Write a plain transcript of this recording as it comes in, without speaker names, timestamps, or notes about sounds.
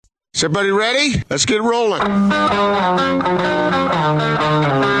Is everybody ready? Let's get rolling.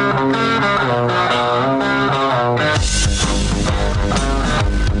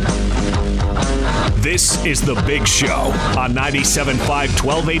 This is The Big Show on 97.5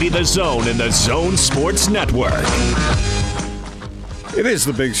 1280 The Zone and The Zone Sports Network. It is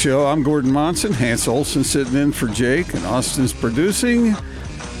The Big Show. I'm Gordon Monson. Hans Olsen sitting in for Jake, and Austin's producing.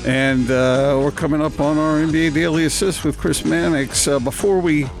 And we're coming up on our NBA Daily Assist with Chris Mannix. Before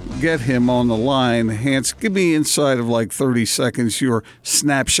we get him on the line, Hans, give me inside of like 30 seconds your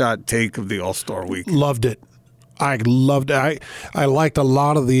snapshot take of the All-Star Week. Loved it. I loved it. I liked a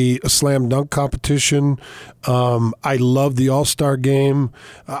lot of the slam dunk competition. I loved the All-Star game.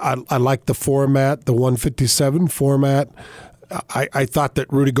 I liked the format, the 157 format. I thought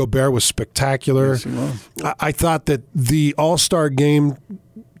that Rudy Gobert was spectacular. Yes, he was. I thought that the All-Star game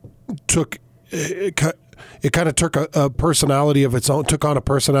took a personality of its own, took on a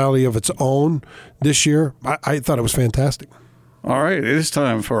personality of its own this year. I thought it was fantastic. All right, it is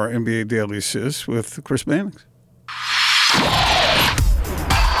time for our NBA Daily Assist with Chris Mannix.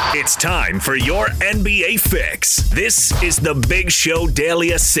 It's time for your NBA fix. This is the Big Show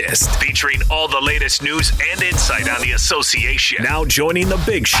Daily Assist, featuring all the latest news and insight on the association. Now joining the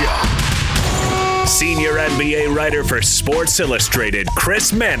Big Show, senior NBA writer for Sports Illustrated,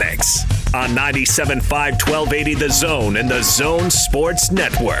 Chris Mannix, on 97.5 1280 The Zone and The Zone Sports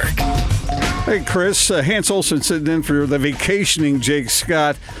Network. Hey, Chris. Hans Olsen sitting in for the vacationing Jake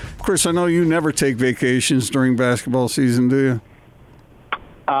Scott. Chris, I know you never take vacations during basketball season, do you?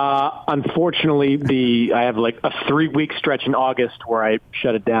 Unfortunately, I have like a 3-week stretch in August where I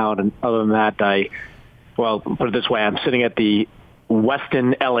shut it down. And other than that, put it this way, I'm sitting at the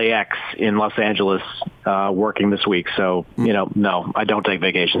Westin LAX in Los Angeles working this week. So, no, I don't take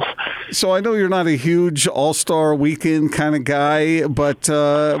vacations. So I know you're not a huge All-Star Weekend kind of guy, but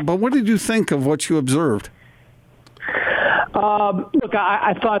what did you think of what you observed? Look,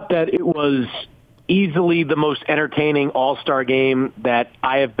 I thought that it was easily the most entertaining All-Star game that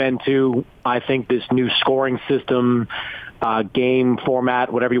I have been to. I think this new scoring system, game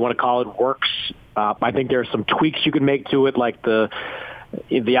format, whatever you want to call it, works. I think there are some tweaks you can make to it, like the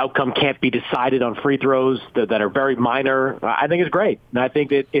outcome can't be decided on free throws that are very minor. I think it's great. And I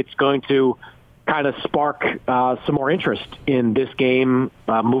think that it's going to kind of spark some more interest in this game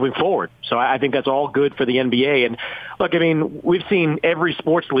moving forward. So I think that's all good for the NBA. And look, I mean, we've seen every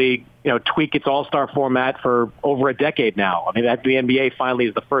sports league, tweak its all-star format for over a decade now. I mean, the NBA finally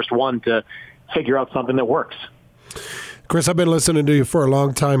is the first one to figure out something that works. Chris, I've been listening to you for a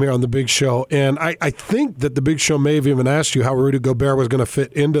long time here on The Big Show, and I think that The Big Show may have even asked you how Rudy Gobert was going to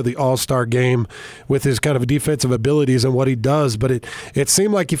fit into the All-Star game with his kind of defensive abilities and what he does, but it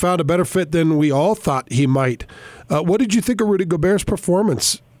seemed like he found a better fit than we all thought he might. What did you think of Rudy Gobert's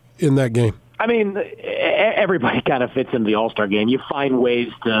performance in that game? I mean, everybody kind of fits into the All-Star game. You find ways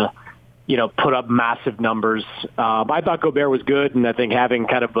to, put up massive numbers. I thought Gobert was good, and I think having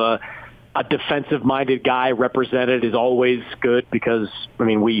kind of a defensive-minded guy represented is always good because, I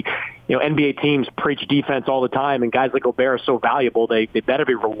mean, NBA teams preach defense all the time, and guys like Gobert are so valuable, they better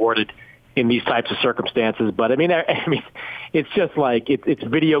be rewarded in these types of circumstances. But, I mean, it's just like it's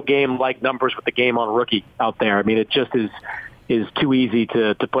video game-like numbers with the game on rookie out there. I mean, it just is too easy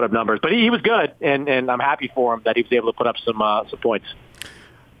to put up numbers. But he was good, and I'm happy for him that he was able to put up some points.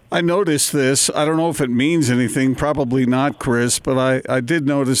 I noticed this. I don't know if it means anything. Probably not, Chris, but I did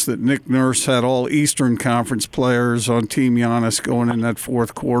notice that Nick Nurse had all Eastern Conference players on Team Giannis going in that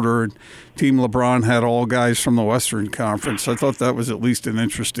fourth quarter, and Team LeBron had all guys from the Western Conference. I thought that was at least an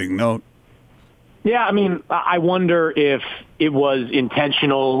interesting note. Yeah, I mean, I wonder if it was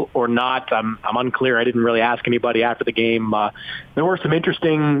intentional or not. I'm unclear. I didn't really ask anybody after the game. There were some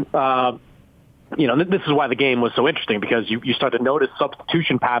interesting this is why the game was so interesting, because you start to notice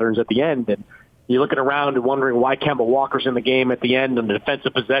substitution patterns at the end, and you're looking around and wondering why Kemba Walker's in the game at the end on the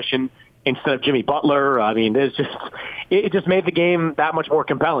defensive possession instead of Jimmy Butler. I mean, it just made the game that much more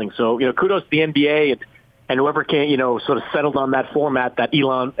compelling. So, kudos to the NBA and whoever can, sort of settled on that format, that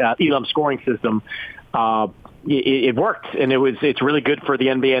Elam scoring system. It worked, and it's really good for the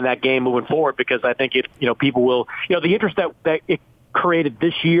NBA in that game moving forward, because I think people will, the interest that it created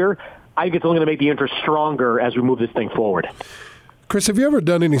this year, I think it's only going to make the interest stronger as we move this thing forward. Chris, have you ever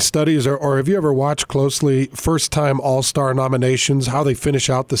done any studies or have you ever watched closely first-time All-Star nominations, how they finish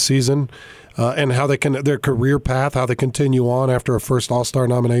out the season, and how their career path, how they continue on after a first All-Star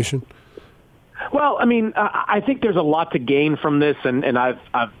nomination? Well, I mean, I think there's a lot to gain from this, and I've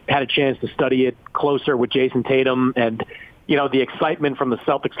had a chance to study it closer with Jason Tatum, and the excitement from the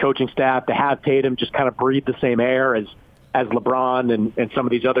Celtics coaching staff to have Tatum just kind of breathe the same air as as LeBron and some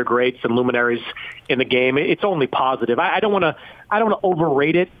of these other greats and luminaries in the game, it's only positive. I don't want to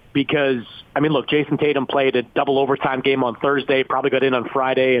overrate it because, I mean, look, Jason Tatum played a double overtime game on Thursday, probably got in on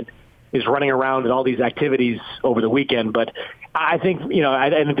Friday, and is running around in all these activities over the weekend. But I think, I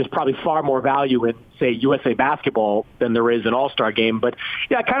think there's probably far more value in, say, USA basketball than there is an All-Star game. But,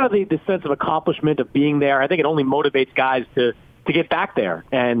 yeah, kind of the sense of accomplishment of being there, I think it only motivates guys to get back there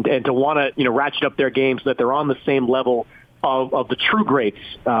and to want to, ratchet up their game so that they're on the same level of the true greats,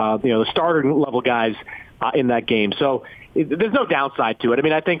 the starter level guys in that game. So there's no downside to it. I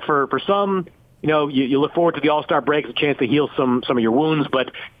mean, I think for some, you look forward to the All-Star break, it's a chance to heal some of your wounds.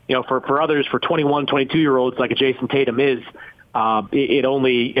 But, for others, for 21, 22-year-olds like a Jason Tatum is, it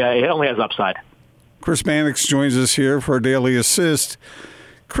only has upside. Chris Mannix joins us here for a daily assist.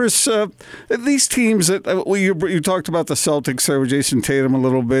 Chris, these teams that you talked about the Celtics there with Jason Tatum a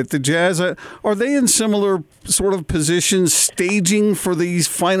little bit, the Jazz, are they in similar sort of positions staging for these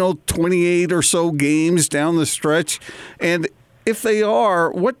final 28 or so games down the stretch? And if they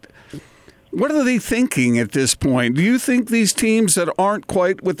are, what are they thinking at this point? Do you think these teams that aren't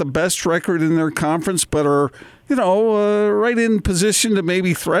quite with the best record in their conference but are, right in position to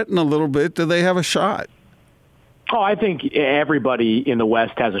maybe threaten a little bit, do they have a shot? Oh, I think everybody in the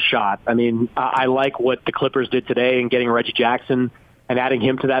West has a shot. I mean, I like what the Clippers did today in getting Reggie Jackson and adding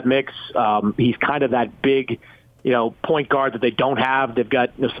him to that mix. He's kind of that big, point guard that they don't have. They've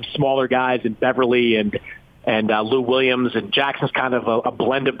got some smaller guys in Beverly and Lou Williams, and Jackson's kind of a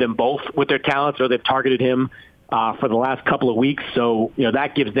blend of them both with their talents, or they've targeted him for the last couple of weeks. So,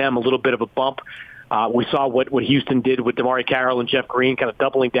 that gives them a little bit of a bump. We saw what Houston did with DeMarre Carroll and Jeff Green, kind of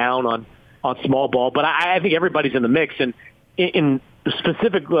doubling down on small ball, but I think everybody's in the mix. And in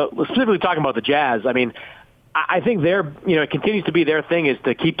specifically talking about the Jazz, I mean, I think it continues to be their thing is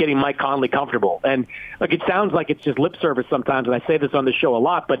to keep getting Mike Conley comfortable. And look, it sounds like it's just lip service sometimes, and I say this on the show a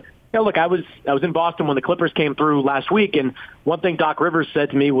lot, but look, I was in Boston when the Clippers came through last week, and one thing Doc Rivers said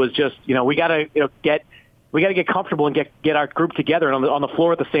to me was just, we got to get comfortable and get our group together and on the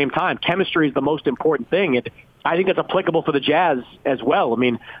floor at the same time. Chemistry is the most important thing, and I think that's applicable for the Jazz as well. I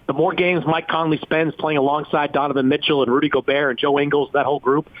mean, the more games Mike Conley spends playing alongside Donovan Mitchell and Rudy Gobert and Joe Ingles, that whole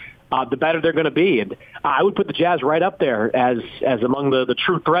group, the better they're going to be. And I would put the Jazz right up there as among the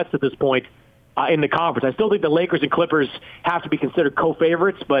true threats at this point in the conference. I still think the Lakers and Clippers have to be considered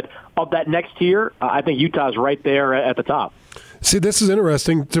co-favorites, but of that next tier, I think Utah's right there at the top. See, this is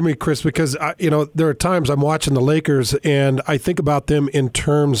interesting to me, Chris, because there are times I'm watching the Lakers and I think about them in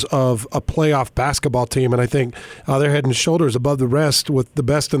terms of a playoff basketball team, and I think they're head and shoulders above the rest with the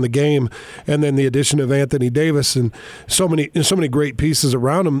best in the game, and then the addition of Anthony Davis and so many great pieces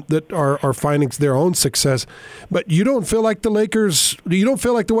around them that are finding their own success. But you don't feel like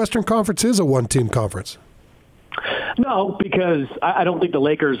the Western Conference is a one-team conference? No, because I don't think the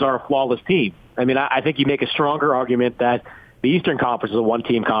Lakers are a flawless team. I mean, I think you make a stronger argument that the Eastern Conference is a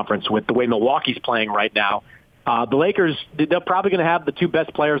one-team conference with the way Milwaukee's playing right now. The Lakers, they're probably going to have the two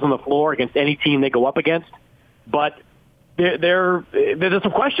best players on the floor against any team they go up against, but there's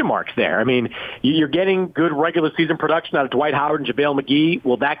some question marks there. I mean, you're getting good regular season production out of Dwight Howard and JaVale McGee.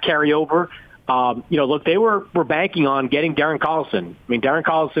 Will that carry over? Look, they were banking on getting Darren Collison. I mean, Darren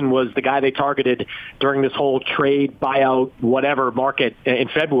Collison was the guy they targeted during this whole trade, buyout, whatever market in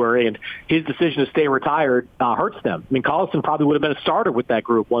February, and his decision to stay retired hurts them. I mean, Collison probably would have been a starter with that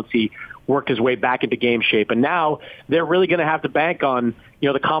group once he worked his way back into game shape. And now they're really going to have to bank on,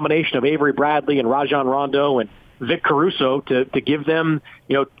 the combination of Avery Bradley and Rajon Rondo and Vic Caruso to give them,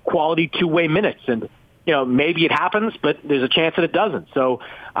 quality two-way minutes. And maybe it happens, but there's a chance that it doesn't. So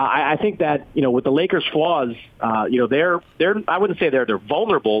I think that, with the Lakers' flaws, they're I wouldn't say they're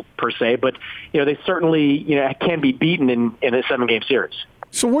vulnerable per se, but, they certainly, can be beaten in a 7-game series.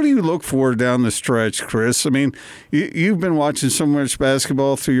 So what do you look for down the stretch, Chris? I mean, you've been watching so much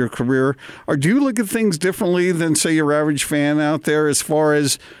basketball through your career. Or do you look at things differently than, say, your average fan out there as far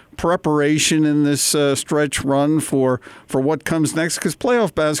as preparation in this stretch run for what comes next? Because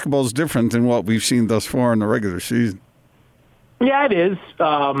playoff basketball is different than what we've seen thus far in the regular season. Yeah, it is.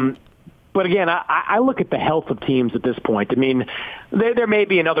 But again, I look at the health of teams at this point. I mean, there may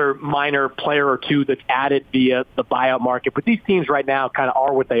be another minor player or two that's added via the buyout market, but these teams right now kind of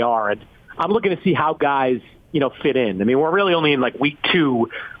are what they are. And I'm looking to see how guys, fit in. I mean, we're really only in like week 2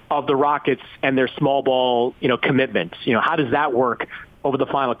 of the Rockets and their small ball, commitments. How does that work over the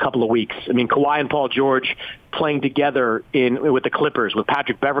final couple of weeks? I mean, Kawhi and Paul George playing together with the Clippers, with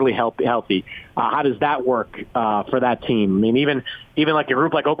Patrick Beverly healthy. How does that work for that team? I mean, even like a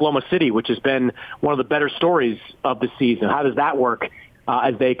group like Oklahoma City, which has been one of the better stories of the season. How does that work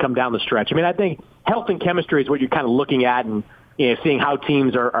as they come down the stretch? I mean, I think health and chemistry is what you're kind of looking at, and seeing how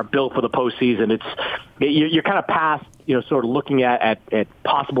teams are built for the postseason. You're kind of past sort of looking at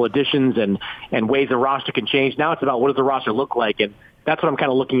possible additions and ways the roster can change. Now it's about what does the roster look like, and that's what I'm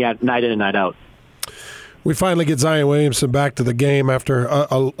kind of looking at night in and night out. We finally get Zion Williamson back to the game after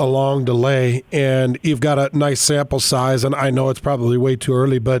a long delay, and you've got a nice sample size, and I know it's probably way too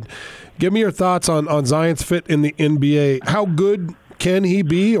early, but give me your thoughts on Zion's fit in the NBA. How good can he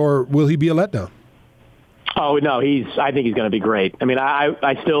be, or will he be a letdown? Oh, no, I think he's going to be great. I mean,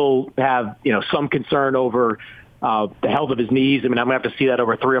 I still have, some concern over the health of his knees. I mean, I'm going to have to see that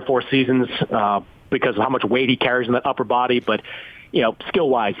over 3 or 4 seasons because of how much weight he carries in that upper body, but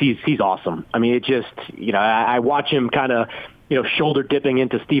skill-wise, he's awesome. I mean, it just, I watch him kind of, shoulder dipping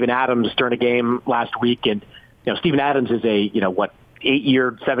into Steven Adams during a game last week. And, Steven Adams is a,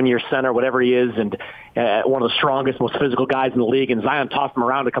 8-year, 7-year center, whatever he is, and one of the strongest, most physical guys in the league. And Zion tossed him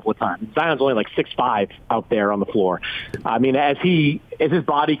around a couple of times. Zion's only like 6'5" out there on the floor. I mean, as his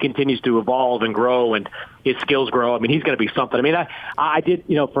body continues to evolve and grow and his skills grow, I mean, he's going to be something. I mean, I did,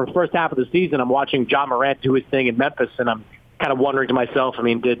 for the first half of the season, I'm watching John Morant do his thing in Memphis, and I'm kind of wondering to myself, I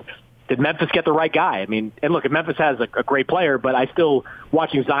mean, did Memphis get the right guy? I mean, and look, Memphis has a great player, but I still,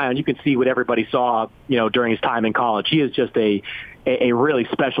 watching Zion, you can see what everybody saw, during his time in college. He is just a really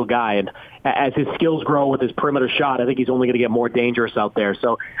special guy, and as his skills grow with his perimeter shot, I think he's only going to get more dangerous out there.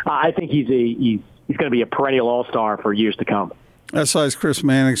 So I think he's going to be a perennial all-star for years to come. SI's Chris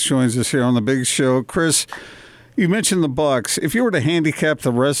Mannix joins us here on the Big Show. Chris, you mentioned the Bucks. If you were to handicap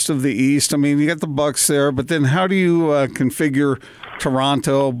the rest of the East, I mean, you got the Bucks there, but then how do you configure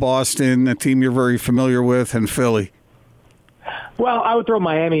Toronto, Boston, a team you're very familiar with, and Philly? Well, I would throw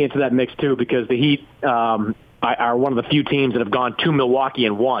Miami into that mix too, because the Heat are one of the few teams that have gone to Milwaukee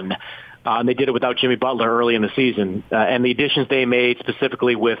and won. And they did it without Jimmy Butler early in the season. And the additions they made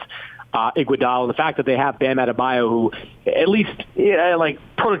specifically with Iguodala, and the fact that they have Bam Adebayo, who at least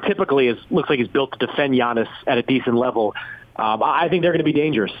prototypically looks like he's built to defend Giannis at a decent level. I think they're going to be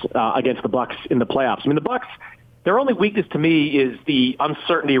dangerous against the Bucks in the playoffs. I mean, the Bucks, their only weakness to me is the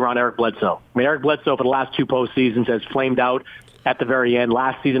uncertainty around Eric Bledsoe. I mean, Eric Bledsoe for the last 2 postseasons has flamed out at the very end.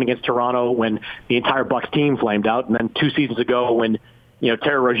 Last season against Toronto when the entire Bucks team flamed out, and then 2 seasons ago when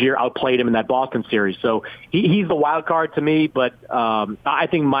Terry Rozier outplayed him in that Boston series. So he's the wild card to me, but I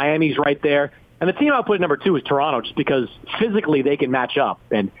think Miami's right there. And the team I'll put at number 2 is Toronto, just because physically they can match up.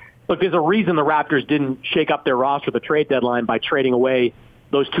 And look, there's a reason the Raptors didn't shake up their roster at the trade deadline by trading away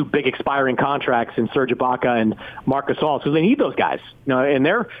those 2 big expiring contracts in Serge Ibaka and Marc Gasol. So they need those guys. And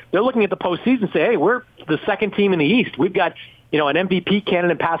they're looking at the postseason and say, hey, we're the second team in the East. We've got an MVP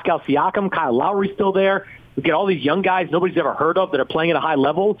candidate, Pascal Siakam. Kyle Lowry's still there. We get all these young guys nobody's ever heard of that are playing at a high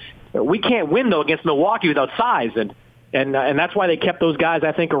level. We can't win, though, against Milwaukee without size. And that's why they kept those guys,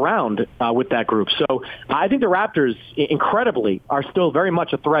 I think, around with that group. So I think the Raptors, incredibly, are still very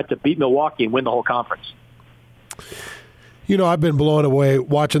much a threat to beat Milwaukee and win the whole conference. I've been blown away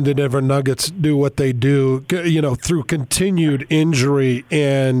watching the Denver Nuggets do what they do, through continued injury,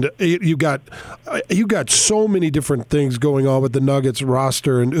 and you got so many different things going on with the Nuggets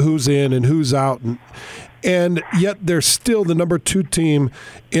roster and who's in and who's out, and yet they're still the number 2 team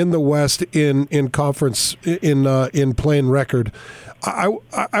in the West in conference in playing record. I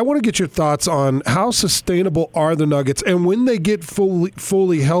want to get your thoughts on how sustainable are the Nuggets, and when they get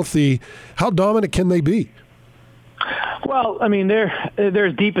fully healthy, how dominant can they be? Well, I mean, they're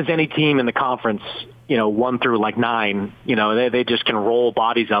as deep as any team in the conference, 1 through 9. They just can roll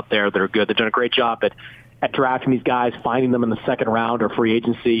bodies out there that are good. They've done a great job at drafting these guys, finding them in the second round or free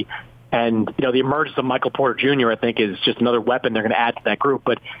agency. And, the emergence of Michael Porter Jr., I think, is just another weapon they're going to add to that group.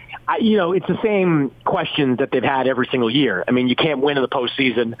 But, it's the same question that they've had every single year. I mean, you can't win in the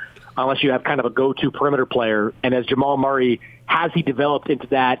postseason unless you have kind of a go-to perimeter player. And as Jamal Murray, has he developed into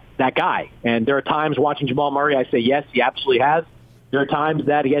that guy? And there are times watching Jamal Murray, I say, yes, he absolutely has. There are times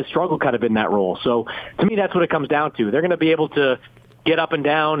that he has struggled kind of in that role. So to me, that's what it comes down to. They're going to be able to get up and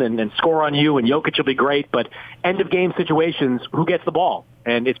down and score on you, and Jokic will be great. But end-of-game situations, who gets the ball?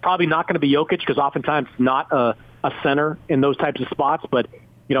 And it's probably not going to be Jokic because oftentimes it's not a center in those types of spots. But,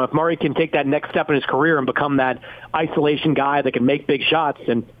 if Murray can take that next step in his career and become that isolation guy that can make big shots,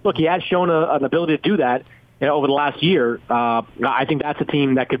 and look, he has shown an ability to do that over the last year. I think that's a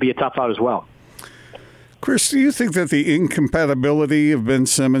team that could be a tough out as well. Chris, do you think that the incompatibility of Ben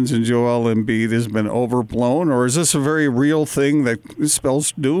Simmons and Joel Embiid has been overblown, or is this a very real thing that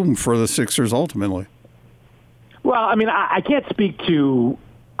spells doom for the Sixers ultimately? Well, I mean, I can't speak to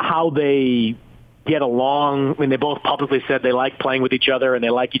how they get along. I mean, they both publicly said they like playing with each other and they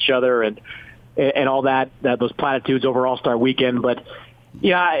like each other and all that those platitudes over All-Star Weekend. But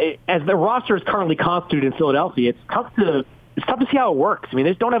Yeah, as the roster is currently constituted in Philadelphia, it's tough to see how it works. I mean,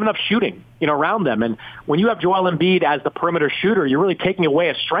 they just don't have enough shooting, around them. And when you have Joel Embiid as the perimeter shooter, you're really taking away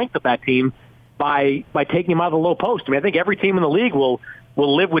a strength of that team by taking him out of the low post. I mean, I think every team in the league will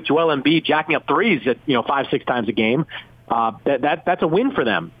live with Joel Embiid jacking up threes at 5-6 times a game. That's a win for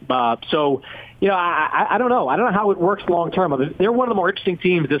them. So I don't know. I don't know how it works long term. They're one of the more interesting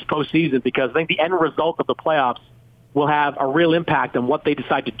teams this postseason because I think the end result of the playoffs will have a real impact on what they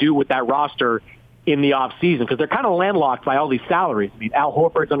decide to do with that roster in the offseason because they're kind of landlocked by all these salaries. I mean, Al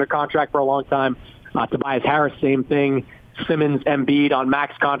Horford's under contract for a long time. Tobias Harris, same thing. Simmons, Embiid on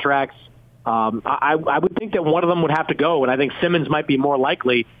max contracts. I would think that one of them would have to go, and I think Simmons might be more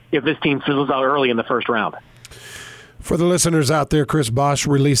likely if this team fizzles out early in the first round. For the listeners out there, Chris Bosh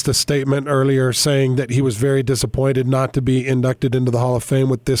released a statement earlier saying that he was very disappointed not to be inducted into the Hall of Fame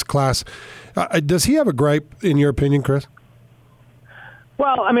with this class. Does he have a gripe, in your opinion, Chris?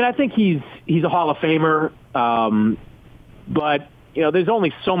 Well, I mean, I think he's a Hall of Famer, but there's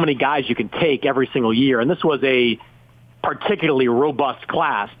only so many guys you can take every single year, and this was a particularly robust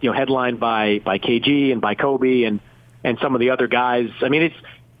class, headlined by KG and by Kobe and some of the other guys. I mean,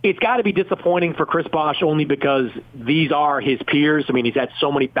 it's got to be disappointing for Chris Bosh only because these are his peers. I mean, he's had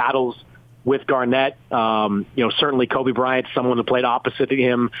so many battles with Garnett. Certainly Kobe Bryant, someone who played opposite of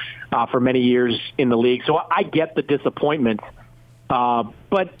him for many years in the league. So I get the disappointment.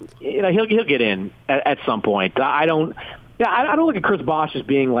 But he'll get in at some point. I don't look at Chris Bosh as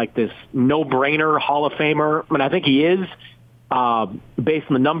being like this no-brainer Hall of Famer. I mean, I think he is based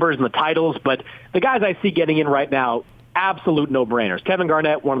on the numbers and the titles. But the guys I see getting in right now, absolute no-brainers. Kevin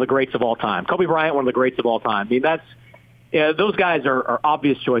Garnett, one of the greats of all time. Kobe Bryant, one of the greats of all time. I mean, those guys are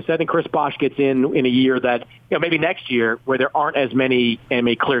obvious choice. I think Chris Bosh gets in a year that maybe next year where there aren't as many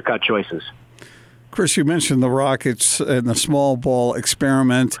clear-cut choices. Chris, you mentioned the Rockets and the small ball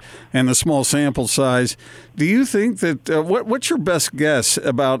experiment and the small sample size. Do you think that what's your best guess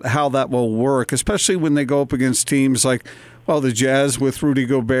about how that will work, especially when they go up against teams like, the Jazz with Rudy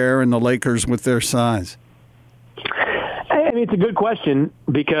Gobert and the Lakers with their size? I mean, it's a good question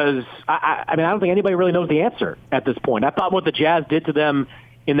because, I don't think anybody really knows the answer at this point. I thought what the Jazz did to them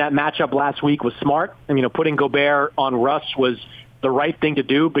in that matchup last week was smart. And, putting Gobert on Russ was the right thing to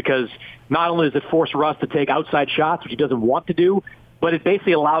do because not only does it force Russ to take outside shots, which he doesn't want to do, but it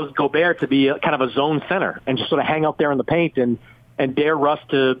basically allows Gobert to be kind of a zone center and just sort of hang out there in the paint and dare Russ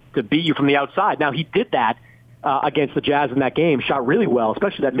to beat you from the outside. Now, he did that against the Jazz in that game, shot really well,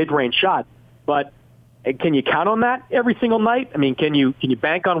 especially that mid-range shot. But can you count on that every single night? I mean, can you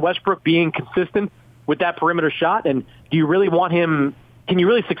bank on Westbrook being consistent with that perimeter shot? And do you really want him? Can you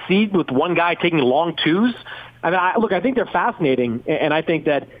really succeed with one guy taking long twos? I mean, I think they're fascinating, and I think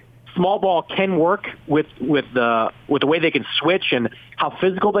that small ball can work with the way they can switch and how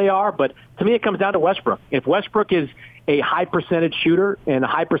physical they are. But to me, it comes down to Westbrook. If Westbrook is a high percentage shooter and a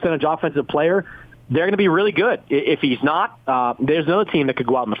high percentage offensive player, they're going to be really good. If he's not, there's another team that could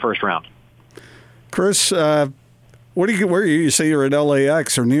go out in the first round. Chris, where you say you're at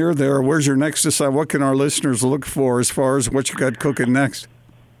LAX or near there? Where's your next assignment? What can our listeners look for as far as what you got cooking next?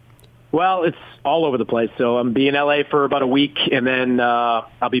 Well, it's all over the place. So I'm be in LA for about a week, and then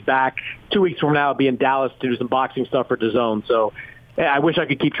I'll be back 2 weeks from now. I'll be in Dallas to do some boxing stuff for DAZN. So I wish I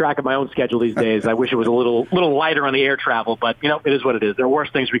could keep track of my own schedule these days. I wish it was a little lighter on the air travel, but it is what it is. There are worse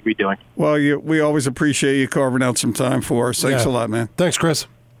things we could be doing. Well, we always appreciate you carving out some time for us. Thanks a lot, man. Thanks, Chris.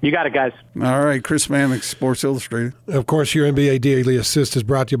 You got it, guys. All right, Chris Mannix, Sports Illustrated. Of course, your NBA Daily Assist is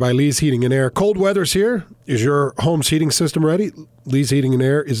brought to you by Lee's Heating and Air. Cold weather's here. Is your home's heating system ready? Lee's Heating and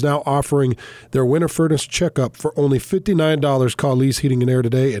Air is now offering their winter furnace checkup for only $59. Call Lee's Heating and Air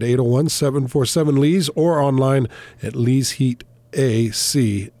today at 801-747-LEES or online at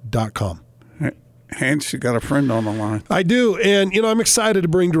leesheatac.com. Hence, you got a friend on the line. I do, and I'm excited to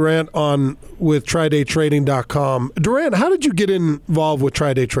bring Durant on with TridayTrading.com. Durant, how did you get involved with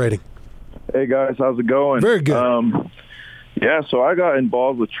Tri-Day Trading? Hey guys, how's it going? Very good. So I got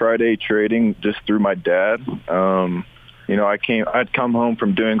involved with Tri-Day Trading just through my dad. I'd come home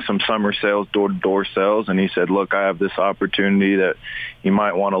from doing some summer sales, door-to-door sales, and he said, "Look, I have this opportunity that you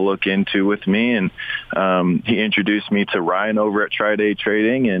might want to look into with me." And he introduced me to Ryan over at Tri-Day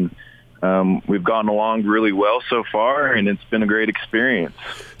Trading, and we've gotten along really well so far, and it's been a great experience.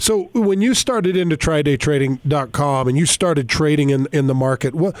 So when you started into TridayTrading.com and you started trading in the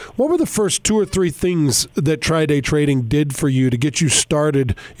market, what were the first 2 or 3 things that Tri-Day Trading did for you to get you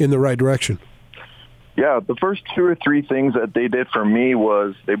started in the right direction? Yeah, the first 2 or 3 things that they did for me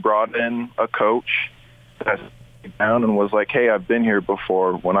was they brought in a coach that sat down and was like, "Hey, I've been here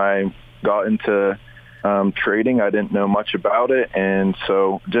before." When I got into trading. I didn't know much about it. And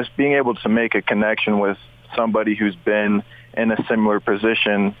so just being able to make a connection with somebody who's been in a similar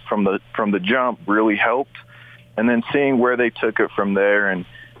position from the jump really helped. And then seeing where they took it from there and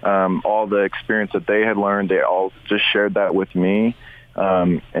all the experience that they had learned, they all just shared that with me.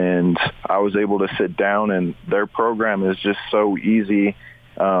 And I was able to sit down, and their program is just so easy,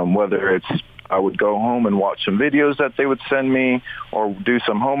 whether it's I would go home and watch some videos that they would send me or do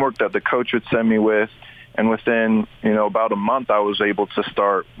some homework that the coach would send me with. And within, about a month, I was able to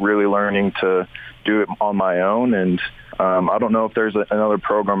start really learning to do it on my own. And I don't know if there's another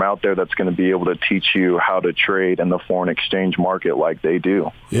program out there that's going to be able to teach you how to trade in the foreign exchange market like they do.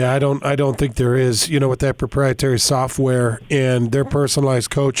 Yeah, I don't think there is. With that proprietary software and their personalized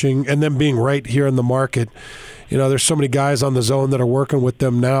coaching and them being right here in the market, there's so many guys on the zone that are working with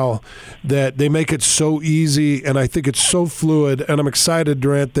them now that they make it so easy, and I think it's so fluid. And I'm excited,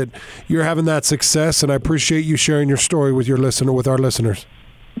 Durant, that you're having that success, and I appreciate you sharing your story with our listeners.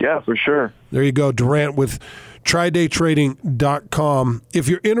 Yeah, for sure. There you go, Durant with TryDayTrading.com. If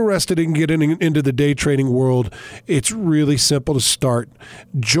you're interested in getting into the day trading world, it's really simple to start.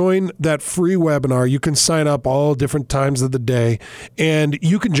 Join that free webinar. You can sign up all different times of the day, and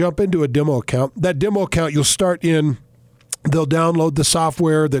you can jump into a demo account. That demo account you'll start in. They'll download the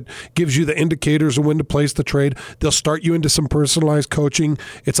software that gives you the indicators of when to place the trade. They'll start you into some personalized coaching.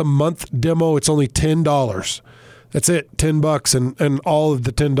 It's a month demo. It's only $10. That's it, $10, and all of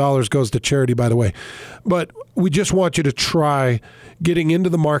the $10 goes to charity, by the way. But we just want you to try getting into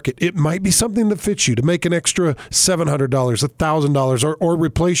the market. It might be something that fits you to make an extra $700, $1,000, or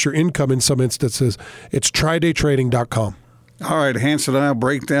replace your income in some instances. It's TryDayTrading.com. All right, Hanson and I will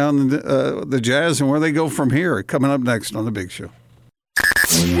break down the Jazz and where they go from here. Coming up next on The Big Show.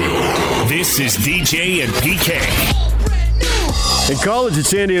 This is DJ and PK. In college at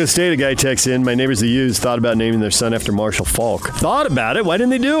San Diego State, a guy texts in, my neighbors the U's thought about naming their son after Marshall Falk. Thought about it? Why didn't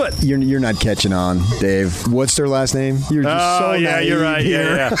they do it? You're not catching on, Dave. What's their last name? You're just so yeah, naive you're right.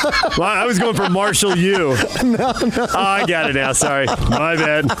 here. Yeah. Well, I was going for Marshall U. No. Oh, I got it now. Sorry. My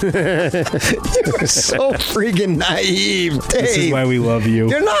bad. You're so freaking naive, Dave. This is why we love you.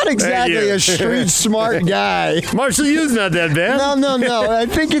 You're not exactly a street smart guy. Marshall U's not that bad. No. I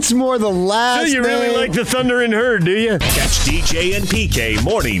think it's more the last So you really name. like the Thunder and Herd, do you? Catch DJ and PK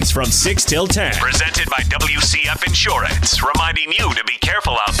mornings from 6 till 10. Presented by WCF Insurance. Reminding you to be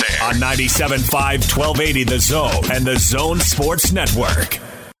careful out there. On 97.5, 1280 The Zone and The Zone Sports Network.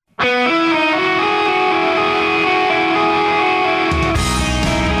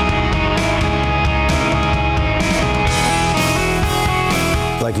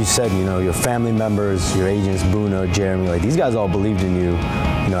 Like you said, your family members, your agents, Bruno, Jeremy, like these guys all believed in you,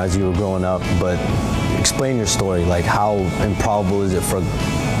 as you were growing up. But explain your story. Like, how improbable is it for a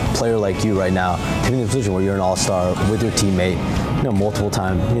player like you right now to be in a position where you're an all-star with your teammate, multiple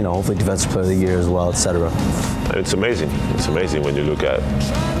time, hopefully defensive player of the year as well, etc. It's amazing. It's amazing when you look at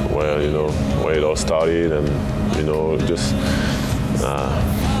where it all started, and just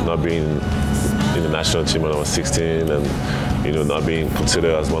not being in the national team when I was 16, and not being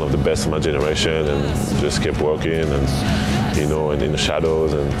considered as one of the best of my generation, and just kept working, and and in the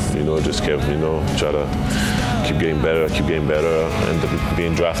shadows, and just kept try to keep getting better, and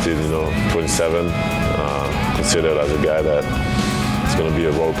being drafted 27, considered as a guy that is going to be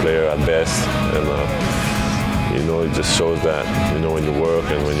a role player at best, and it just shows that when you work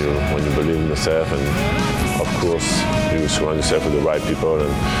and when you believe in yourself, and of course you surround yourself with the right people,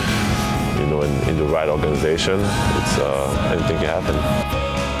 and in the right organization, it's anything can happen.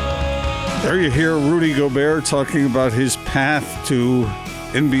 There you hear Rudy Gobert talking about his path to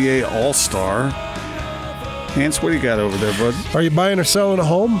NBA All-Star. Hans, what do you got over there, bud? Are you buying or selling a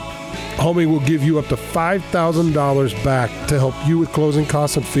home? Homie will give you up to $5,000 back to help you with closing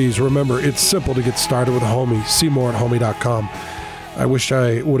costs and fees. Remember, it's simple to get started with a Homie. See more at homie.com. I wish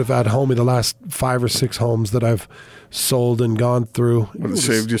I would have had Homie the last 5 or 6 homes that I've sold and gone through. Would have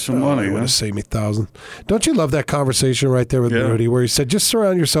saved you some money. It would have saved me thousands. Don't you love that conversation right there with Rudy, where he said, just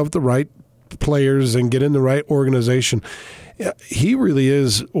surround yourself with the right players and get in the right organization? Yeah, he really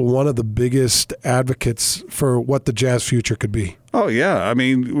is one of the biggest advocates for what the Jazz future could be. Oh, yeah. I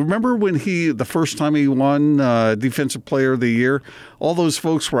mean, remember when the first time he won Defensive Player of the Year, all those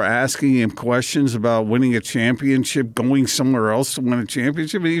folks were asking him questions about winning a championship, going somewhere else to win a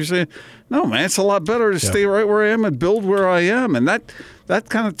championship. And he was saying, no, man, it's a lot better to stay right where I am and build where I am. And that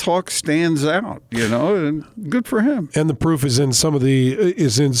kind of talk stands out, and good for him. And the proof is in some of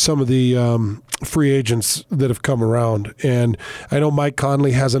the free agents that have come around. And I know Mike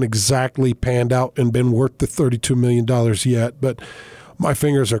Conley hasn't exactly panned out and been worth the $32 million yet, but My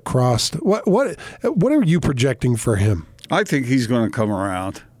fingers are crossed. What are you projecting for him? I think he's going to come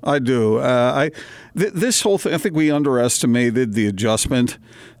around. I do. This whole thing, I think we underestimated the adjustment,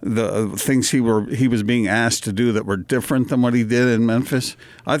 the things he was being asked to do that were different than what he did in Memphis.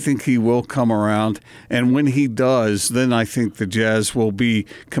 I think he will come around, and when he does, then I think the Jazz will be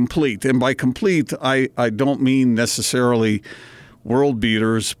complete. And by complete, I don't mean necessarily world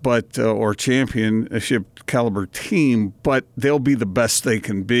beaters, but or championship caliber team, but they'll be the best they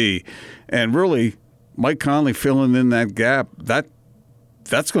can be. And really, Mike Conley filling in that gap,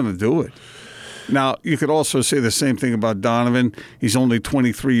 that's going to do it. Now, you could also say the same thing about Donovan. He's only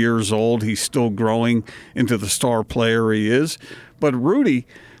 23 years old. He's still growing into the star player he is. But Rudy,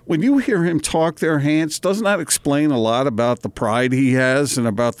 when you hear him talk there, Hans, doesn't that explain a lot about the pride he has and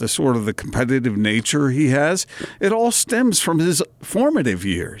about the sort of the competitive nature he has? It all stems from his formative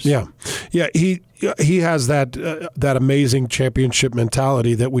years. Yeah. He has that amazing championship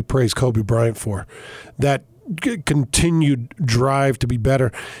mentality that we praise Kobe Bryant for. That continued drive to be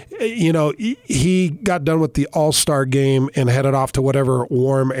better. You know, he got done with the All-Star game and headed off to whatever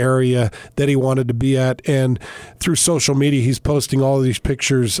warm area that he wanted to be at. And through social media, he's posting all of these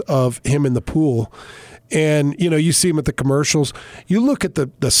pictures of him in the pool. And, you know, you see him at the commercials. You look at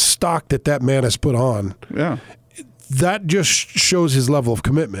the stock that man has put on. Yeah. That just shows his level of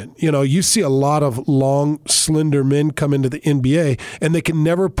commitment. You know, you see a lot of long, slender men come into the NBA, and they can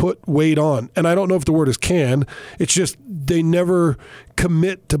never put weight on. And I don't know if the word is can. It's just they never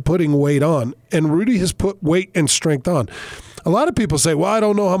commit to putting weight on. And Rudy has put weight and strength on. A lot of people say, well, I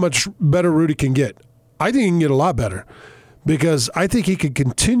don't know how much better Rudy can get. I think he can get a lot better because I think he can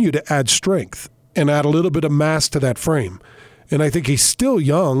continue to add strength and add a little bit of mass to that frame. And I think he's still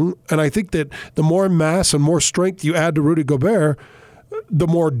young, and I think that the more mass and more strength you add to Rudy Gobert, the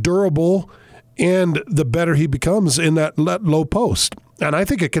more durable and the better he becomes in that low post. And I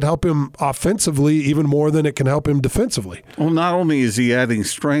think it could help him offensively even more than it can help him defensively. Well, not only is he adding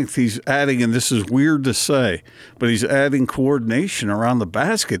strength, he's adding, and this is weird to say, but he's adding coordination around the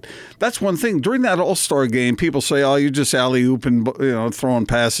basket. That's one thing. During that All-Star game, people say, oh, you're just alley-ooping, throwing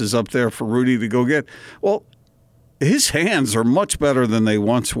passes up there for Rudy to go get. Well, his hands are much better than they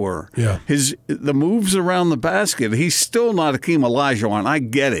once were. Yeah. The moves around the basket, he's still not Akeem Olajuwon. I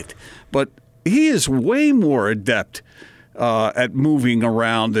get it. But he is way more adept at moving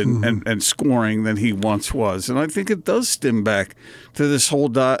around and scoring than he once was. And I think it does stem back to this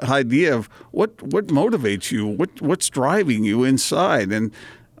whole idea of what motivates you, what's driving you inside. And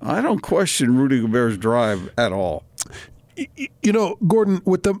I don't question Rudy Gobert's drive at all. You know, Gordon,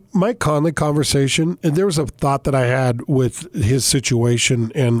 with the Mike Conley conversation, and there was a thought that I had with his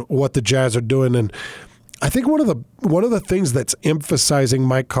situation and what the Jazz are doing, and I think one of the things that's emphasizing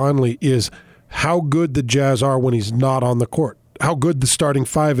Mike Conley is how good the Jazz are when he's not on the court. How good the starting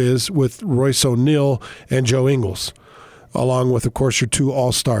five is with Royce O'Neal and Joe Ingles, along with, of course, your two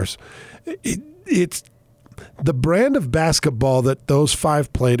All-Stars. It's the brand of basketball that those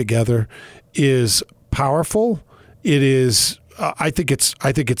five play together is powerful. It is. I think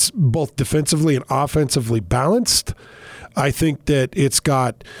it's both defensively and offensively balanced. I think that it's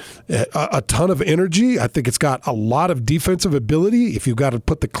got a ton of energy. I think it's got a lot of defensive ability if you've got to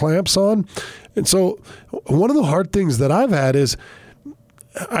put the clamps on. And so one of the hard things that I've had is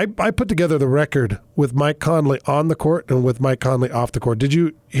I put together the record with Mike Conley on the court and with Mike Conley off the court. Did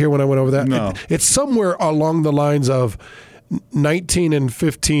you hear when I went over that? No. It's somewhere along the lines of 19 and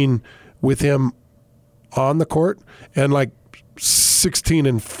 15 with him on the court and like 16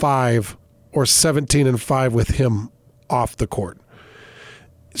 and 5 or 17 and 5 with him off the court.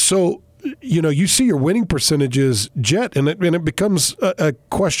 So, you know, you see your winning percentages jet, and it becomes a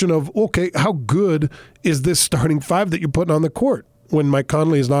question of, okay, how good is this starting five that you're putting on the court when Mike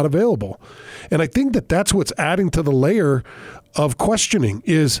Conley is not available? And I think that that's what's adding to the layer of questioning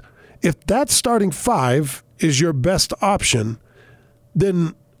is if that starting five is your best option,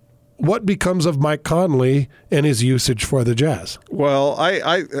 then what becomes of Mike Conley and his usage for the Jazz? Well,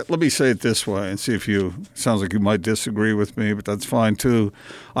 I let me say it this way and see if sounds like you might disagree with me, but that's fine too.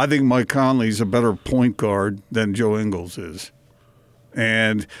 I think Mike Conley's a better point guard than Joe Ingles is.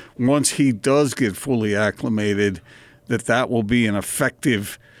 And once he does get fully acclimated, that will be an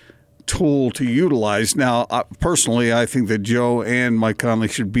effective tool to utilize. Now, personally, I think that Joe and Mike Conley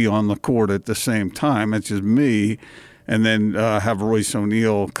should be on the court at the same time. That's just me. And then have Royce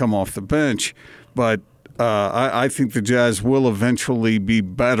O'Neal come off the bench. But I think the Jazz will eventually be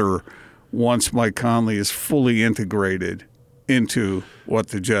better once Mike Conley is fully integrated into what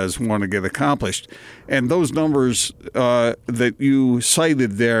the Jazz want to get accomplished. And those numbers that you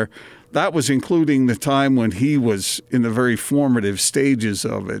cited there, that was including the time when he was in the very formative stages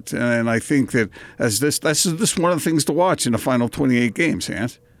of it. And I think that this is one of the things to watch in the final 28 games,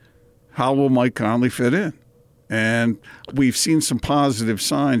 Hans. How will Mike Conley fit in? And we've seen some positive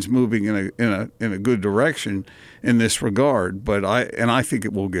signs moving in a good direction in this regard. But I think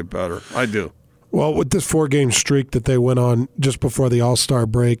it will get better. I do. Well, with this 4-game streak that they went on just before the All-Star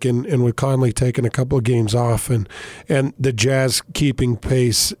break, and with Conley taking a couple of games off, and the Jazz keeping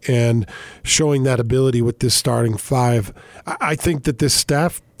pace and showing that ability with this starting 5, I think that this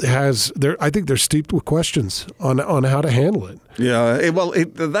staff I think they're steeped with questions on how to handle it. Yeah,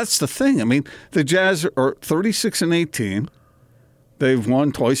 that's the thing. I mean, the Jazz are 36-18. They've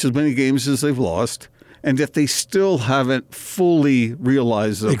won twice as many games as they've lost. And yet they still haven't fully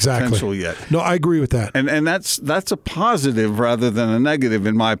realized the potential yet. No, I agree with that. And that's a positive rather than a negative,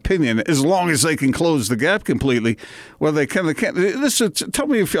 in my opinion, as long as they can close the gap completely. Well, they can't. Tell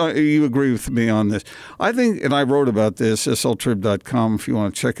me if you agree with me on this. I think, and I wrote about this, sltrib.com, if you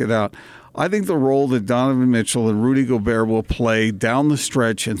want to check it out. I think the role that Donovan Mitchell and Rudy Gobert will play down the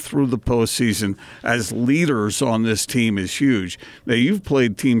stretch and through the postseason as leaders on this team is huge. Now, you've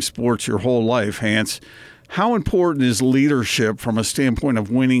played team sports your whole life, Hans. How important is leadership from a standpoint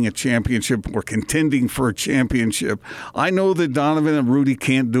of winning a championship or contending for a championship? I know that Donovan and Rudy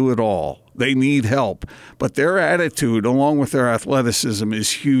can't do it all. They need help. But their attitude, along with their athleticism,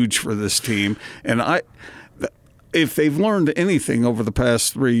 is huge for this team. And if they've learned anything over the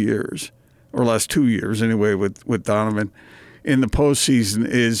past 3 years, or last 2 years anyway, with Donovan in the postseason,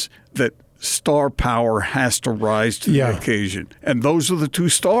 is that star power has to rise to the occasion. And those are the two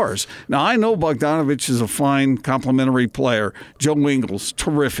stars. Now, I know Bogdanovich is a fine complementary player. Joe Ingles,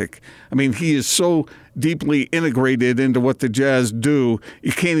 terrific. I mean, he is so deeply integrated into what the Jazz do.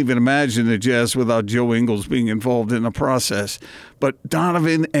 You can't even imagine the Jazz without Joe Ingles being involved in the process. But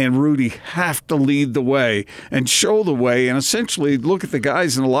Donovan and Rudy have to lead the way and show the way and essentially look at the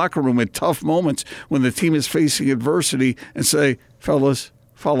guys in the locker room at tough moments when the team is facing adversity and say, fellas,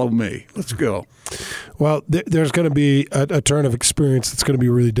 follow me. Let's go. Well, there's going to be a turn of experience that's going to be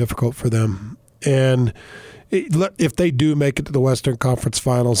really difficult for them. And if they do make it to the Western Conference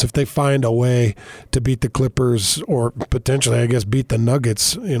Finals, if they find a way to beat the Clippers or potentially, I guess, beat the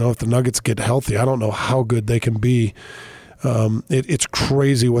Nuggets, if the Nuggets get healthy, I don't know how good they can be. It's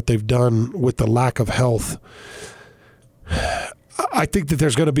crazy what they've done with the lack of health. I think that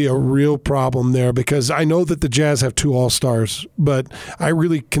there's going to be a real problem there because I know that the Jazz have 2 All-Stars, but I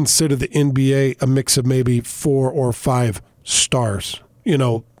really consider the NBA a mix of maybe 4 or 5 stars,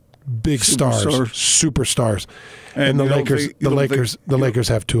 big superstars. And the Lakers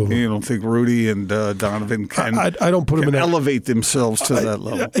have 2 of them. You don't think Rudy and Donovan can I don't put them in elevate themselves to that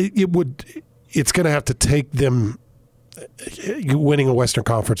level? It's going to have to take them winning a Western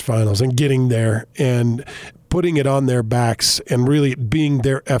Conference Finals and getting there and putting it on their backs and really being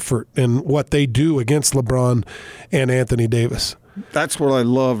their effort and what they do against LeBron and Anthony Davis. That's what I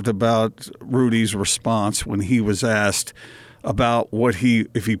loved about Rudy's response when he was asked about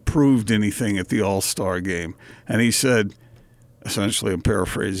if he proved anything at the All-Star game. And he said, essentially I'm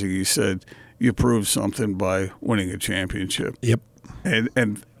paraphrasing, he said, you proved something by winning a championship. Yep.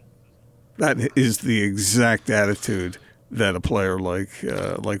 And that is the exact attitude that a player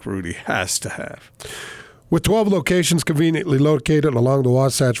like Rudy has to have. With 12 locations conveniently located along the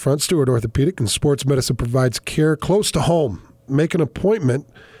Wasatch Front, Stewart Orthopedic and Sports Medicine provides care close to home. Make an appointment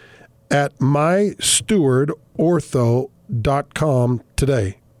at mystewardortho.com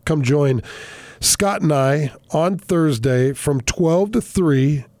today. Come join Scott and I on Thursday from 12 to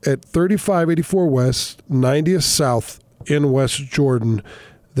 3 at 3584 West, 90th South in West Jordan.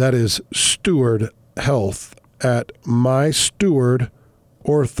 That is Steward Health at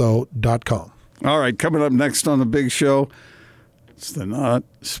mystewardortho.com. All right, coming up next on the big show, it's the Not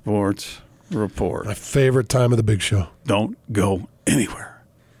Sports Report. My favorite time of the big show. Don't go anywhere.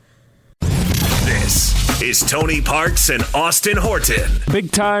 This is Tony Parks and Austin Horton.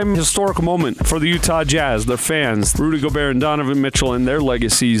 Big time historical moment for the Utah Jazz, their fans, Rudy Gobert and Donovan Mitchell and their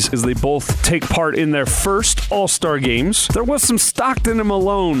legacies as they both take part in their first All-Star games. There was some Stockton and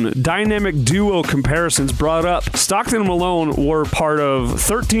Malone dynamic duo comparisons brought up. Stockton and Malone were part of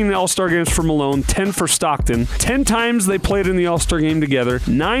 13 All-Star games for Malone, 10 for Stockton. 10 times they played in the All-Star game together,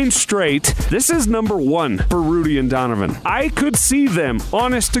 9 straight. This is number 1 for Rudy and Donovan. I could see them,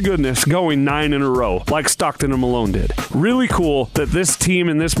 honest to goodness, going 9 in a row, like Stockton and Malone did. Really cool that this team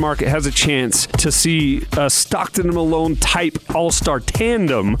in this market has a chance to see a Stockton and Malone type All-Star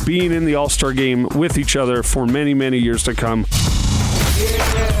tandem being in the All-Star game with each other for many, many years to come.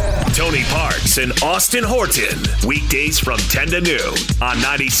 Yeah. Tony Parks and Austin Horton. Weekdays from 10 to noon on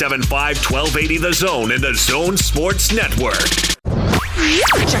 97.5, 1280 The Zone and The Zone Sports Network.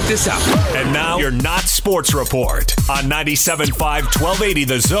 Check this out. And now your Not Sports Report on 97.5, 1280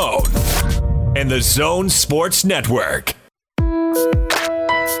 The Zone and The Zone Sports Network.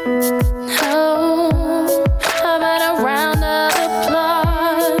 How about a round of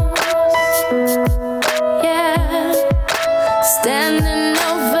applause? Yeah, standing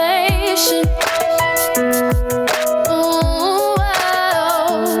ovation. Ooh,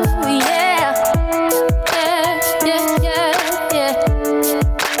 oh, yeah, yeah.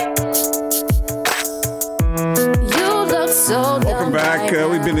 You look so Welcome back.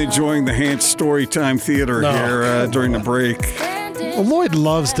 We've been enjoying the Hans Storytime Theater here during the break. Well, Lloyd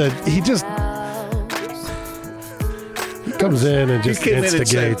loves to. He comes in and just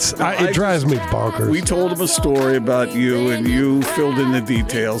instigates. It drives me bonkers. We told him a story about you, and you filled in the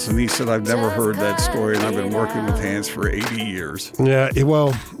details, and he said, I've never heard that story, and I've been working with Hans for 80 years. Yeah,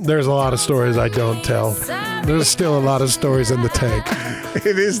 well, there's a lot of stories I don't tell. There's still a lot of stories in the tank.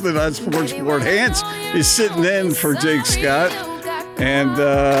 It is the Not Sports Report. Hans is sitting in for Jake Scott. And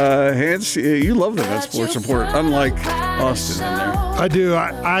Hans, you love the Not Sports Report, unlike Austin in there. I do.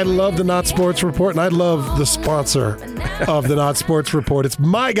 I love the Not Sports Report, and I love the sponsor of the Not Sports Report. It's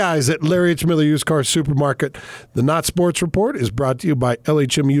my guys at Larry H. Miller Used Car Supermarket. The Not Sports Report is brought to you by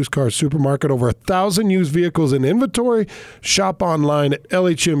LHM Used Car Supermarket. Over 1,000 used vehicles in inventory. Shop online at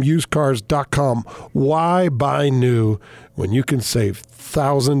LHMUsedCars.com. Why buy new when you can save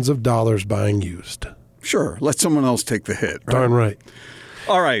thousands of dollars buying used? Sure. Let someone else take the hit. Right? Darn right.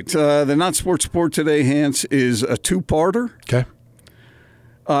 All right. The Not Sports Report today, Hans, is a two-parter. Okay.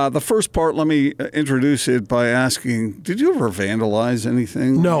 The first part, let me introduce it by asking, did you ever vandalize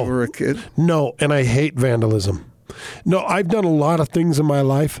anything when you were a kid? No, and I hate vandalism. No, I've done a lot of things in my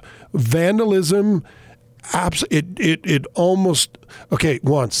life. Vandalism, it almost, okay,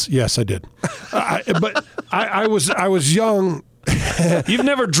 once, yes, I did. But I was young. You've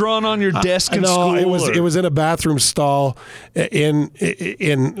never drawn on your desk in school? No, it was in a bathroom stall in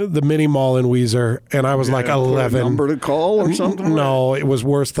the mini mall in Weezer, and I was like 11. A number to call or something? No, it was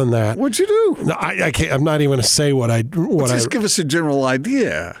worse than that. What'd you do? No, I can't. I'm not even going to say what I. Just give us a general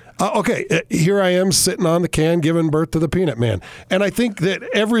idea. Okay, here I am sitting on the can giving birth to the Peanut Man. And I think that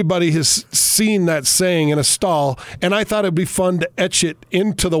everybody has seen that saying in a stall, and I thought it'd be fun to etch it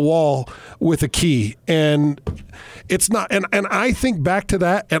into the wall with a key. And it's not, and I think back to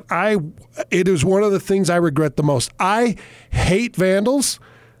that, and it is one of the things I regret the most. I hate vandals.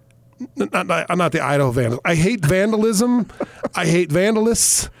 Not the Idaho vandals. I hate vandalism. I hate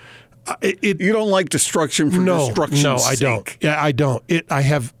vandalists. You don't like destruction for destruction's No, I sake. don't. Yeah, I don't. I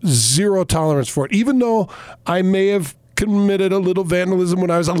have zero tolerance for it. Even though I may have committed a little vandalism when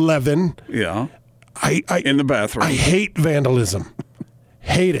I was 11. Yeah. In the bathroom. I hate vandalism.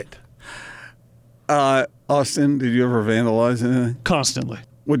 Hate it. Austin, did you ever vandalize anything? Constantly.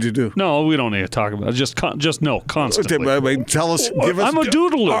 What'd you do? No, we don't need to talk about it. Just no, constantly. Wait, tell us. Give us. I'm a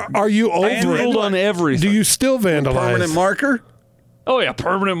doodler. Are you over I doodled on everything. Do you still vandalize? Permanent marker? Oh, yeah,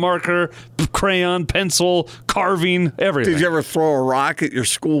 permanent marker, crayon, pencil, carving, everything. Did you ever throw a rock at your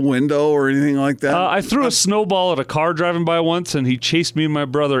school window or anything like that? I threw a snowball at a car driving by once, and he chased me and my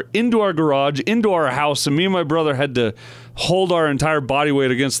brother into our garage, into our house, and me and my brother had to hold our entire body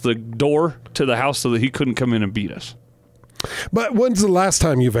weight against the door to the house so that he couldn't come in and beat us. But when's the last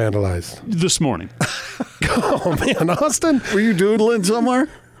time you vandalized? This morning. Oh, man, Austin. Were you doodling somewhere?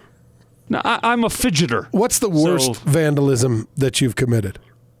 No, I'm a fidgeter. What's the worst vandalism that you've committed?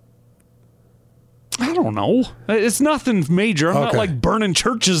 I don't know. It's nothing major. I'm not like burning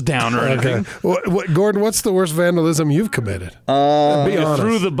churches down or anything. Gordon, what's the worst vandalism you've committed? Be honest.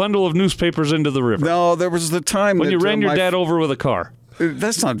 Threw the bundle of newspapers into the river. No, there was the time when that you ran your dad over with a car.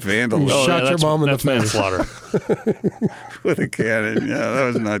 That's not vandalism. Shot your mom in the face. That's manslaughter. With a cannon. Yeah,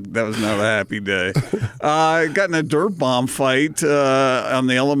 that was not a happy day. I got in a dirt bomb fight on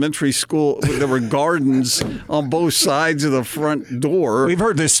the elementary school. There were gardens on both sides of the front door. We've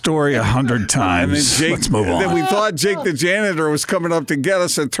heard this story 100 times. Let's move on. Then we thought Jake the janitor was coming up to get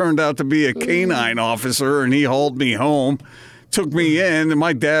us. It turned out to be a canine officer, and he hauled me home. Took me in, and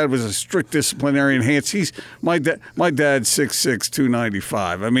my dad was a strict disciplinarian. My dad's 6'6",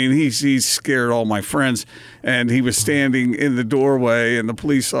 295. I mean, he's scared all my friends, and he was standing in the doorway, and the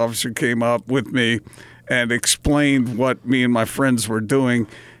police officer came up with me and explained what me and my friends were doing,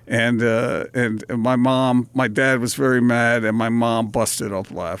 and my dad was very mad, and my mom busted up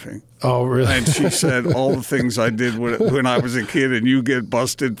laughing. Oh, really? And she said all the things I did when I was a kid, and you get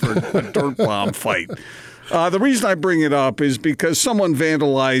busted for a dirt bomb fight. The reason I bring it up is because someone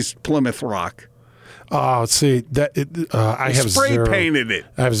vandalized Plymouth Rock. Oh, see, I have spray painted it.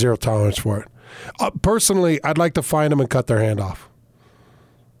 I have zero tolerance for it. Personally, I'd like to find them and cut their hand off.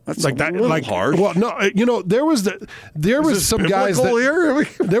 That's like that, like harsh. Well, no, there was some guys that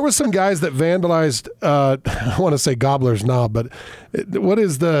there was some guys that vandalized. I want to say Gobbler's Knob, but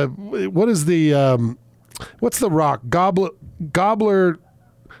what's the rock?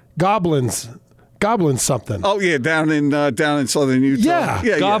 Goblins something. Oh yeah, down in southern Utah.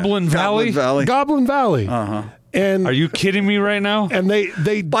 Yeah, Goblin Valley. Goblin Valley. Uh-huh. And are you kidding me right now? And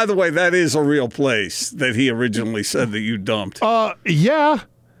they by the way, that is a real place that he originally said that you dumped. Yeah,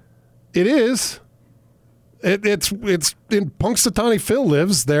 it is. It's in Punxsutawney. Phil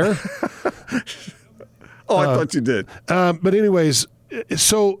lives there. I thought you did. But anyways,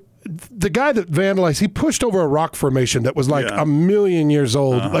 so the guy that vandalized, he pushed over a rock formation that was like a million years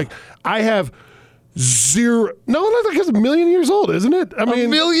old. Uh-huh. Like I have zero. No, I think it's a million years old, isn't it? I mean, a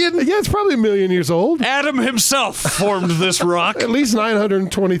million? Yeah, it's probably a million years old. Adam himself formed this rock. At least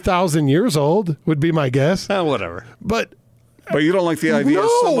 920,000 years old would be my guess. Whatever. But you don't like the idea of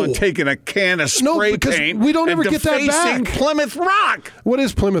someone taking a can of spray paint we don't ever and get that back. Plymouth Rock. What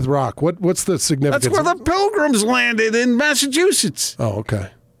is Plymouth Rock? What's the significance? That's where the Pilgrims landed in Massachusetts. Oh,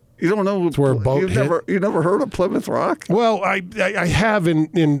 okay. You don't know where a boat you never heard of Plymouth Rock? Well, I have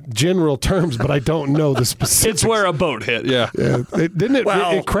in general terms, but I don't know the specifics. It's where a boat hit. Yeah.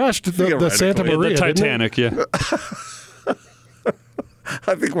 It crashed the Santa Maria, the Titanic. Yeah.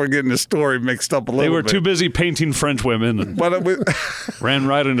 I think we're getting the story mixed up a little bit. They were too busy painting French women and ran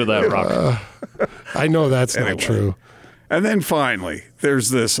right into that rock. I know that's not true. And then finally, there's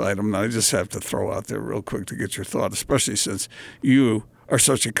this item that I just have to throw out there real quick to get your thought, especially since you are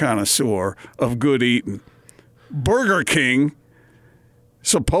such a connoisseur of good eating. Burger King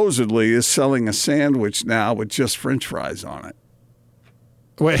supposedly is selling a sandwich now with just French fries on it.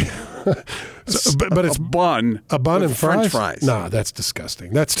 Wait, but it's a bun and French fries. No, that's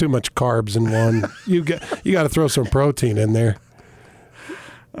disgusting. That's too much carbs in one. You got to throw some protein in there.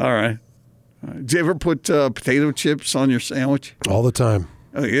 All right. Do you ever put potato chips on your sandwich? All the time.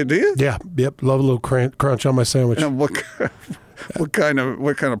 Oh, you do? Yeah. Yep. Love a little crunch on my sandwich. And what kind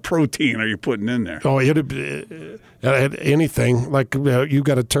of protein are you putting in there? Oh, anything. Like you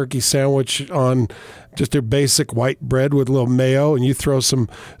got a turkey sandwich on just your basic white bread with a little mayo, and you throw some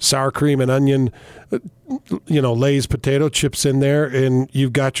sour cream and onion, Lay's potato chips in there, and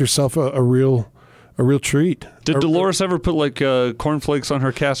you've got yourself a real treat. Did Dolores ever put like cornflakes on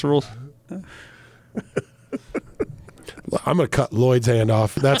her casseroles? I'm going to cut Lloyd's hand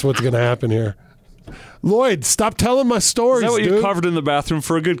off. That's what's going to happen here. Lloyd, stop telling my stories, Is that what dude. you covered in the bathroom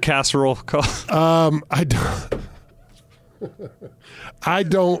for a good casserole? I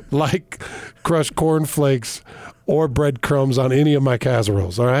don't like crushed cornflakes or breadcrumbs on any of my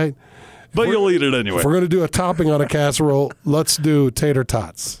casseroles, all right? But you'll eat it anyway. If we're going to do a topping on a casserole, let's do tater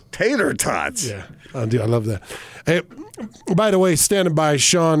tots. Tater tots? Yeah, I do. I love that. Hey, by the way, standing by,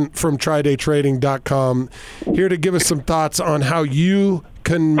 Sean from TridayTrading.com, here to give us some thoughts on how you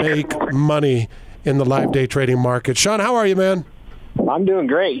can make money in the live day trading market. Sean, how are you, man? I'm doing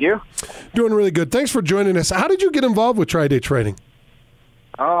great. You? Doing really good. Thanks for joining us. How did you get involved with Tri-Day Trading?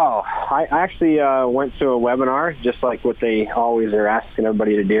 Oh, I actually went to a webinar, just like what they always are asking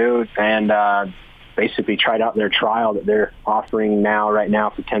everybody to do, and basically tried out their trial that they're offering right now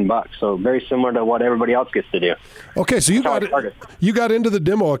for $10. So very similar to what everybody else gets to do. Okay, so you got into the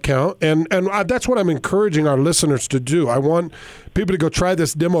demo account, and that's what I'm encouraging our listeners to do. I want people to go try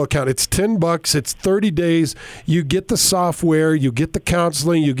this demo account. It's $10. It's 30 days. You get the software, you get the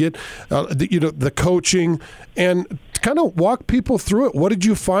counseling, you get the coaching, and kind of walk people through it. What did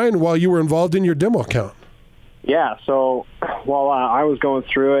you find while you were involved in your demo account? Yeah, so while I was going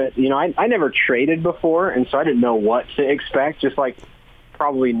through it, I never traded before, and so I didn't know what to expect, just like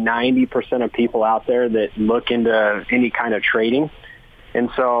probably 90% of people out there that look into any kind of trading.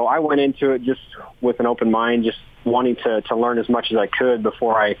 And so I went into it just with an open mind, just wanting to learn as much as I could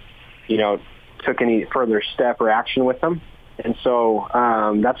before I, took any further step or action with them. And so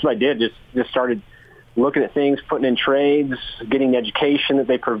that's what I did, just started looking at things, putting in trades, getting the education that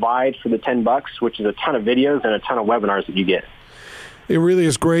they provide for the $10, which is a ton of videos and a ton of webinars that you get. It really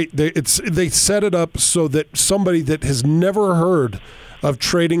is great. They set it up so that somebody that has never heard of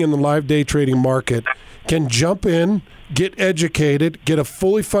trading in the live day trading market can jump in, get educated, get a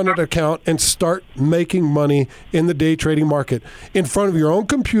fully funded account, and start making money in the day trading market in front of your own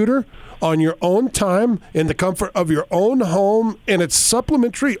computer, on your own time, in the comfort of your own home, and it's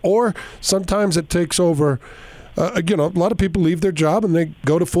supplementary, or sometimes it takes over a lot of people leave their job and they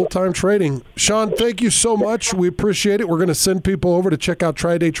go to full-time trading. Sean, thank you so much. We appreciate it. We're going to send people over to check out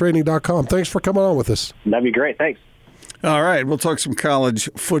TryDayTrading.com. Thanks for coming on with us. That'd be great. Thanks. All right, we'll talk some college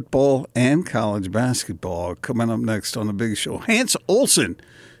football and college basketball coming up next on the Big Show. Hans Olsen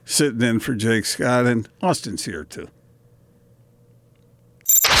sitting in for Jake Scott, and Austin's here too.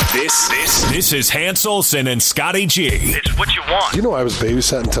 This is Hans Olsen and Scotty G. It's what you want. You know, I was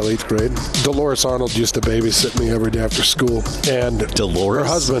babysat until 8th grade. Dolores Arnold used to babysit me every day after school. And Dolores? Her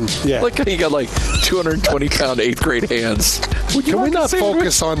husband, yeah. Like, you got like 220-pound 8th grade hands. Can we not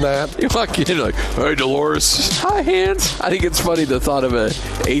focus on that? You walk in like, hey, Dolores. Hi, Hans. I think it's funny the thought of a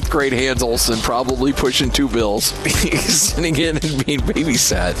 8th grade Hans Olsen probably pushing 2 bills, sitting in and being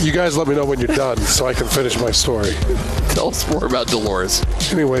babysat. You guys let me know when you're done so I can finish my story. Tell us more about Dolores.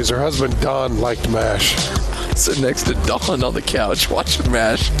 Anyways, her husband, Don, liked MASH. Sitting next to Don on the couch watching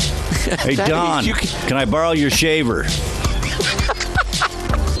MASH. Hey, Don, can I borrow your shaver?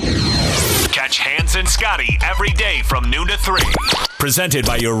 Catch Hans and Scotty every day from noon to 3. Presented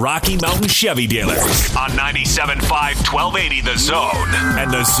by your Rocky Mountain Chevy dealers on 97.5 1280 The Zone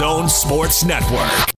and The Zone Sports Network.